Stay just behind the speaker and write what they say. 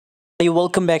Hey,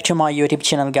 welcome back to my YouTube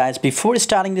channel, guys. Before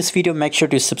starting this video, make sure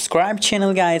to subscribe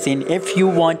channel, guys, and if you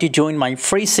want to join my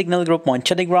free signal group on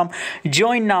Telegram,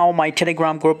 join now my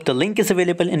Telegram group. The link is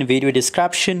available in video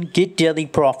description. Get daily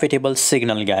profitable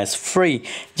signal, guys, free.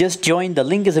 Just join. The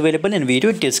link is available in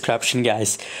video description,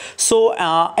 guys. So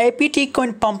APT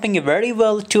coin pumping very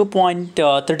well,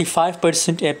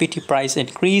 2.35% APT price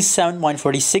increase,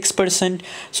 7.46%,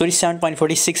 sorry,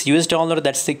 7.46 US dollar.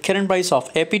 That's the current price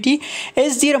of APT.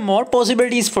 Is there more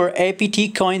possibilities for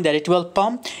APT coin that it will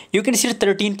pump? You can see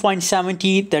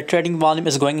 13.70. the trading volume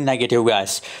is going negative,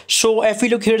 guys. So if we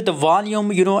look here, the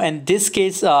volume, in this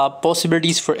case,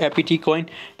 possibilities for APT coin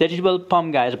that it will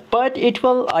pump, guys, but it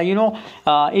will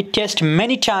it test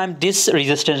many times this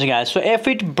resistance, guys. So if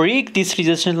it break this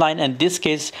resistance line, in this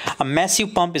case a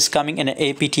massive pump is coming in an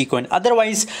APT coin.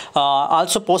 Otherwise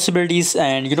also possibilities,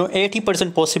 and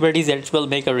 80% possibilities that it will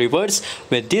make a reverse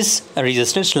with this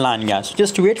resistance line, guys. So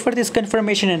just wait for this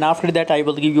confirmation, and after that I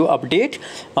will give you update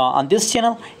on this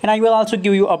channel, and I will also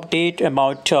give you update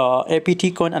about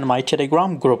APT coin on my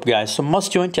Telegram group, guys. So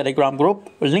must join Telegram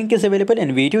group. Link is available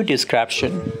in video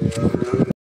description.